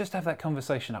let's just have that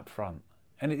conversation up front.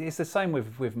 And it's the same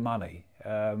with money.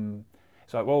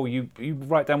 It's like, well, you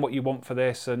write down what you want for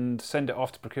this and send it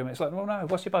off to procurement. It's like, well, no,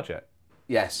 what's your budget?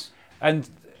 Yes. And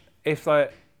if I'll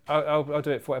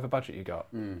do it for whatever budget you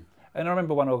got. Mm. And I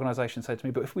remember one organisation said to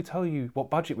me, but if we tell you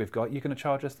what budget we've got, you're going to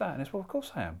charge us that. And it's, well, of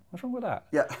course I am. What's wrong with that?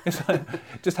 Yeah. It's like,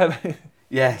 just have...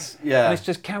 Yes, yeah. And it's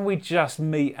just, can we just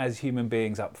meet as human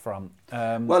beings up front?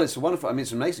 Well, it's wonderful. I mean,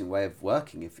 it's an amazing way of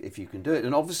working if you can do it.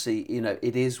 And obviously,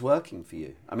 it is working for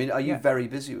you. I mean, are you very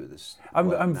busy with this?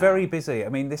 I'm very busy. I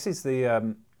mean, this is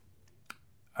the...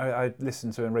 I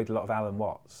listen to and read a lot of Alan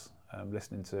Watts.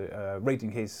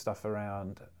 Reading his stuff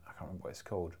around, I can't remember what it's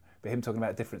called, but him talking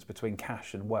about the difference between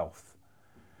cash and wealth.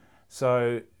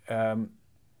 So I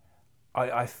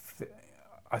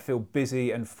feel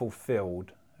busy and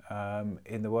fulfilled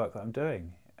in the work that I'm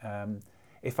doing.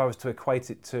 If I was to equate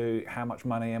it to how much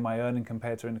money am I earning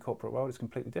compared to in the corporate world, it's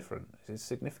completely different. It's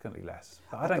significantly less.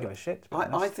 But I don't give a shit.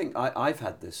 I think I've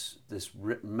had this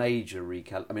major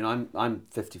recalibration. I mean, I'm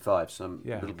 55, so I'm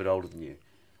a little bit older than you,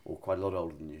 or quite a lot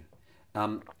older than you.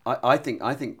 I think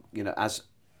as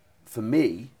for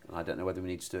me, and I don't know whether we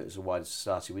need to do it as a wider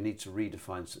society, we need to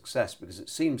redefine success, because it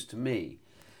seems to me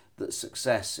that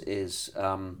success is,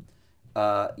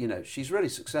 she's really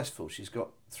successful. She's got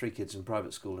 3 kids in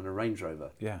private school and a Range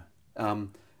Rover. Yeah.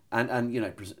 And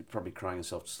probably crying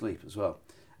herself to sleep as well.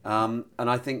 And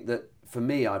I think that for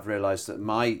me, I've realised that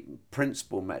my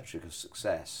principal metric of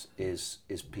success is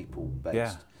people based.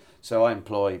 Yeah. So I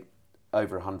employ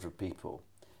over 100 people.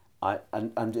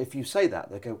 And if you say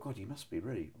that, they go, God, you must be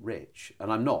really rich.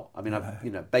 And I'm not. I mean,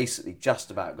 I've basically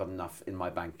just about got enough in my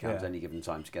bank account at any given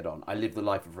time to get on. I live the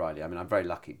life of Riley. I mean, I'm very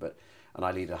lucky, and I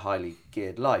lead a highly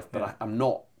geared life, but I'm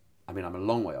not. I mean, I'm a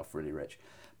long way off really rich.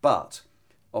 But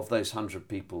of those 100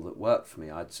 people that work for me,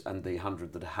 and the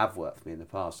 100 that have worked for me in the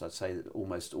past, I'd say that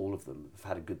almost all of them have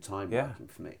had a good time working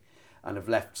for me, and have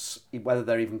left, whether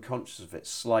they're even conscious of it,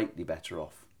 slightly better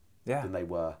off than they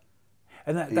were.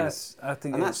 And that's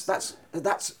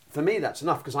for me, that's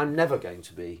enough, because I'm never going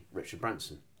to be Richard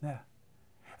Branson. Yeah,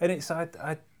 and it's I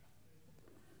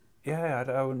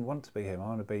wouldn't want to be him. I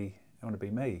want to be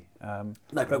me. No,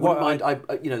 but I wouldn't mind.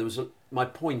 My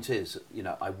point is,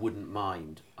 I wouldn't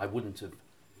mind. I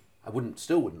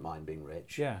still wouldn't mind being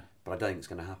rich. Yeah. But I don't think it's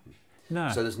going to happen. No.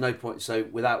 So there's no point. So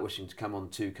without wishing to come on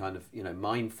too kind of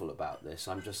mindful about this,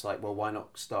 I'm just like, well, why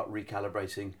not start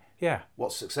recalibrating? Yeah.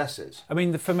 What success is? I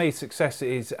mean, for me, success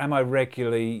is, am I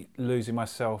regularly losing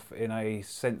myself in a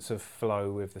sense of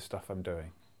flow with the stuff I'm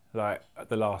doing? Like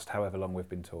the last however long we've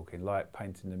been talking, like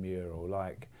painting the mural,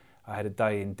 like I had a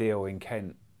day in Deal in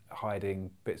Kent hiding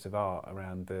bits of art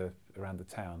around the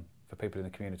town for people in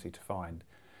the community to find.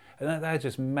 And they're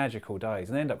just magical days,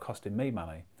 and they end up costing me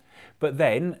money. But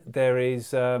then there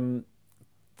is, I'll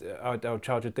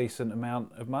charge a decent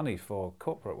amount of money for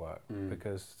corporate work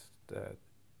because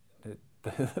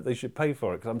they should pay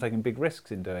for it, because I'm taking big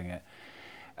risks in doing it.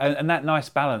 And that nice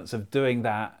balance of doing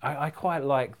that, I quite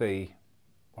like right,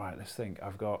 let's think,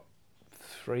 I've got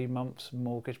 3 months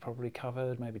mortgage probably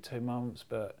covered, maybe 2 months,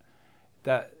 but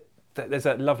there's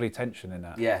that lovely tension in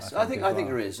that. Yes, I think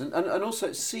there is. And also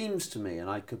it seems to me, and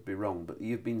I could be wrong, but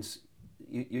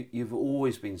you've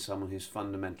always been someone who's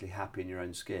fundamentally happy in your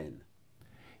own skin.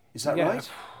 Is that right?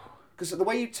 Because the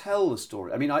way you tell the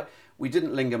story, I mean, we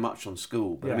didn't linger much on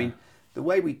school, but I mean, the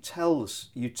way you tell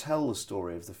the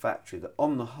story of the factory, that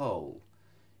on the whole,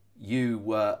 you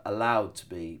were allowed to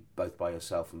be, both by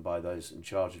yourself and by those in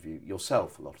charge of you,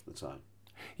 yourself a lot of the time.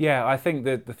 Yeah, I think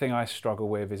that the thing I struggle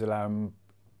with is allowing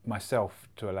myself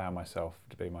to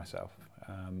be myself.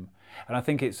 And I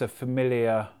think it's a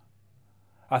familiar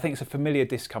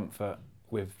discomfort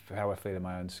with how I feel in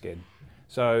my own skin.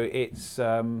 So it's...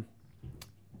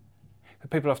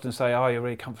 people often say, "Oh, you're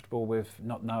really comfortable with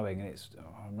not knowing," and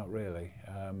I'm not really.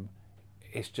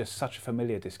 It's just such a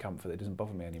familiar discomfort that it doesn't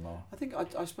bother me anymore.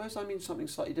 I suppose I mean something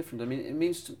slightly different. I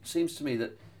mean, seems to me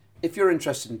that if you're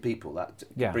interested in people, that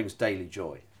brings daily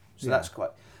joy. So that's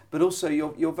quite. But also,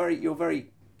 you're very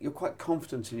you're quite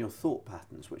confident in your thought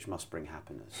patterns, which must bring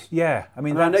happiness. Yeah, I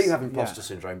mean, I know you have imposter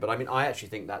syndrome, but I mean, I actually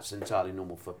think that's entirely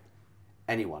normal for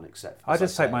anyone except. I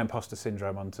just take my imposter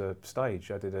syndrome onto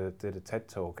stage. I did a TED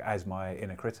talk as my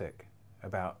inner critic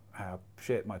about how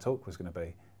shit my talk was going to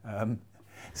be.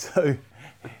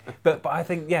 But I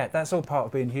think that's all part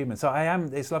of being human. So I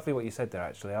am. It's lovely what you said there.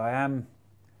 Actually,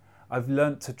 I've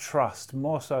learnt to trust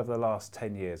more so over the last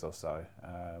 10 years or so.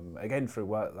 Again, through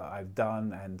work that I've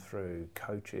done and through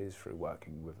coaches, through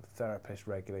working with a therapist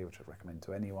regularly, which I recommend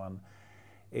to anyone,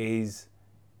 is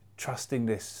trusting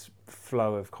this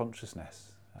flow of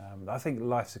consciousness. I think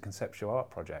life's a conceptual art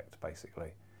project,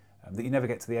 basically, that you never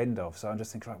get to the end of. So I'm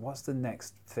just thinking, right, what's the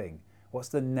next thing? What's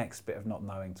the next bit of not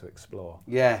knowing to explore?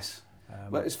 Yes.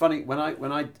 Well, it's funny, when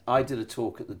I did a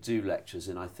talk at the Do Lectures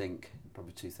in, I think,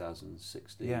 probably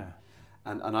 2016. Yeah.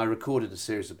 And I recorded a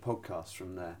series of podcasts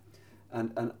from there.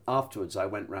 And afterwards I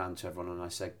went round to everyone and I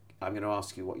said, I'm going to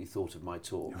ask you what you thought of my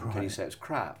talk. Right. Can you say it was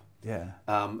crap? Yeah.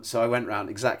 So I went round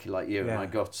exactly like you, yeah. and I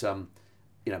got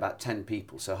about 10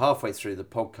 people. So halfway through the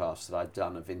podcast that I'd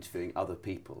done of interviewing other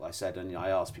people, I said, and I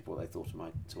asked people what they thought of my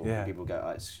talk. Yeah. And people go, oh,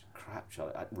 it's crap,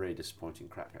 Charlie. Really disappointing,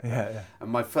 crap. Yeah. And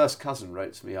my first cousin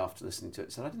wrote to me after listening to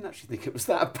it, said, I didn't actually think it was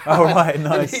that bad. Oh, right,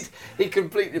 nice. And he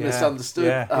completely misunderstood.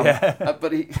 Yeah.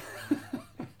 But he...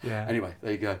 Yeah. Anyway,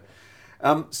 there you go.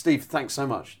 Steve, thanks so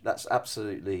much. That's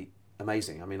absolutely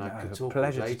amazing. I mean, I could talk all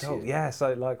pleasure day to talk. you. Yeah,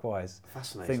 so likewise.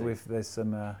 Fascinating. I think there's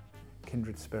some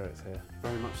kindred spirits here.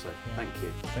 Very much so. Yeah. Thank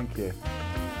you. Thank you.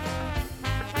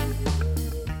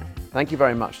 Thank you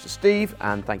very much to Steve,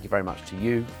 and thank you very much to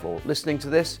you for listening to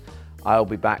this. I'll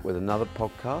be back with another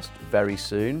podcast very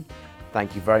soon.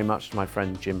 Thank you very much to my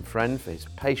friend Jim Friend for his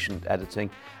patient editing.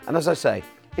 And as I say,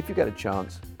 if you get a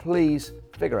chance, please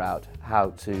figure out how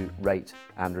to rate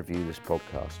and review this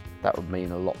podcast. That would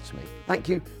mean a lot to me. Thank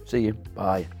you. See you.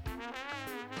 Bye.